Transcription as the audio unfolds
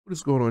What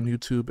is going on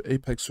YouTube?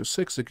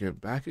 Apex6 again,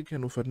 back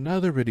again with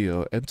another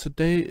video, and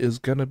today is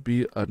gonna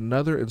be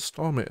another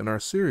installment in our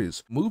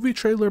series, Movie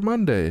Trailer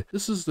Monday.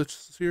 This is the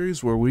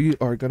series where we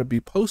are gonna be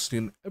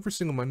posting every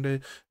single Monday,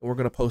 and we're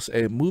gonna post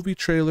a movie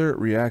trailer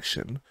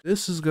reaction.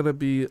 This is gonna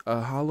be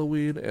a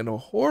Halloween and a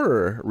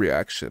horror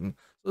reaction.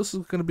 This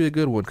is going to be a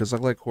good one because I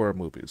like horror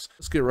movies.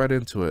 Let's get right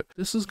into it.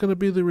 This is going to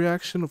be the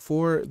reaction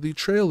for the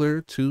trailer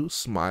to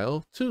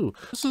Smile 2.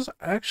 This is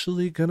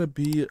actually going to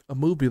be a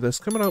movie that's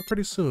coming out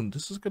pretty soon.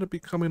 This is going to be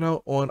coming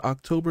out on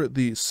October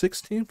the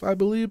 16th, I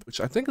believe,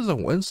 which I think is a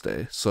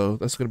Wednesday. So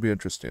that's going to be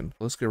interesting.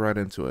 Let's get right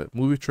into it.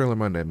 Movie Trailer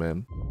Monday,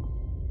 man.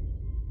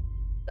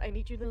 I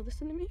need you to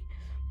listen to me.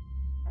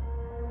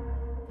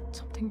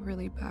 Something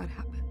really bad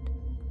happened.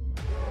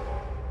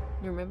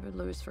 You remember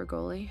Louis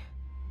Fergoli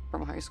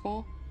from high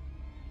school?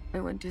 I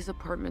went to his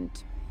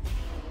apartment,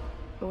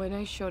 but when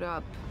I showed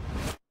up,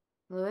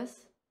 Louis?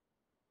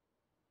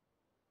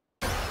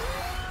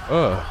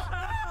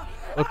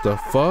 What the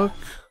fuck?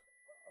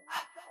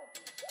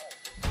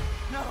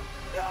 No,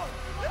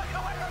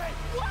 wait.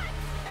 What?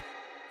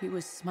 He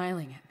was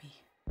smiling at me.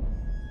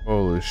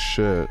 Holy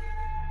shit.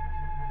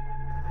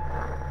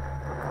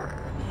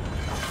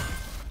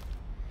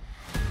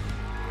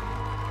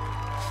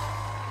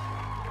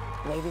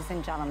 Ladies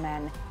and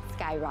gentlemen,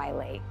 Sky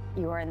Riley,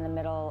 you are in the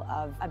middle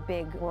of a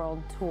big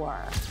world tour.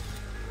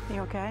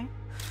 You okay?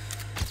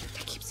 I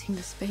keep seeing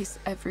this face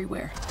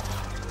everywhere.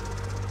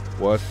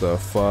 What the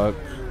fuck?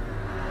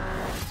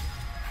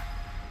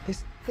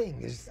 This thing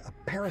is a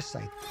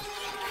parasite.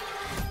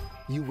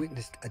 You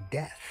witnessed a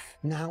death.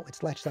 Now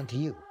it's latched onto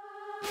you.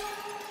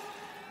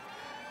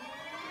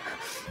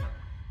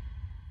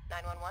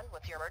 911,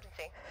 what's your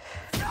emergency?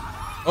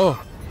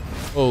 Oh,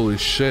 holy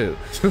shit.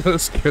 That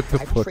scared the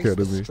fuck out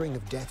of me. A string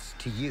of deaths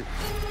to you.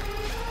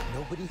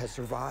 Nobody has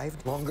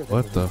survived longer than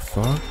What the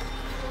fuck?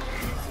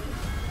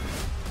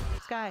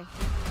 Sky,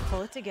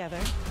 pull it together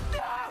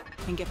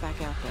and get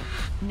back out there.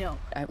 No.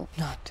 I will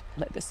not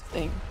let this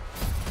thing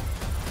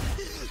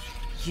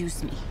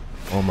use me.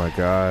 Oh my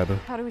god.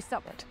 How do we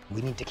stop it?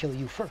 We need to kill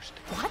you first.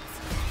 What?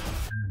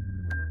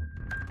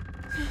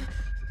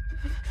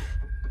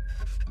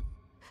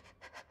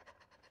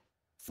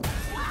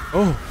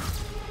 Oh,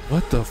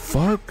 what the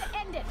fuck?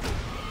 End it!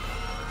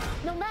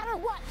 No matter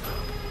what!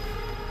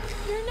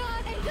 You're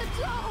not in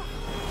control!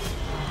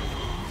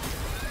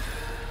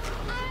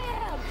 I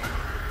am!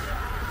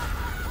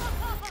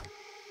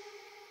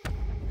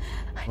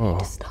 I need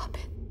to stop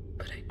it,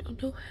 but I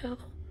don't know how.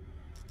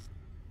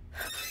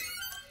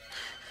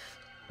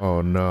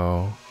 Oh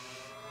no.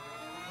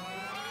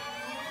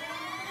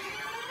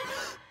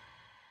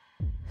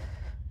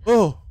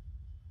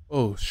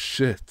 Oh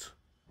shit.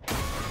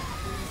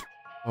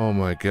 Oh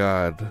my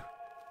god.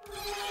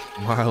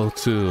 Mile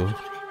 2.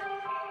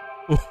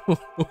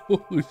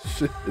 Holy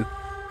shit.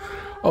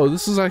 Oh,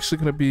 this is actually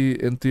going to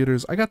be in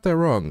theaters. I got that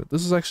wrong.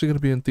 This is actually going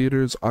to be in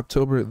theaters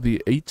October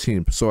the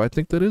 18th. So I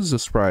think that is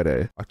this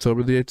Friday,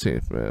 October the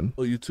 18th, man.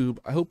 Well, YouTube,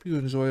 I hope you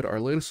enjoyed our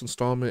latest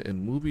installment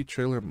in Movie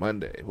Trailer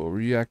Monday. We'll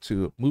react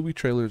to movie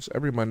trailers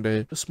every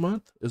Monday. This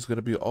month is going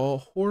to be all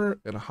horror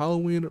and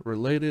Halloween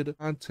related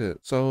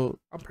content. So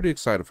I'm pretty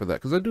excited for that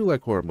because I do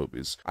like horror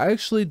movies. I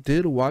actually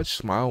did watch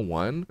Smile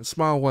 1, and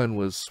Smile 1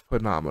 was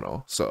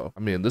phenomenal. So, I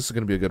mean, this is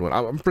going to be a good one.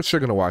 I'm for sure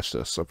going to watch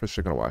this.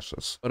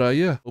 But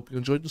yeah, hope you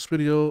enjoyed this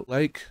video.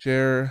 Like,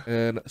 share,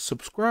 and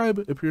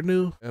subscribe if you're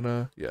new.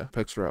 And yeah,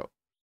 Pex are out.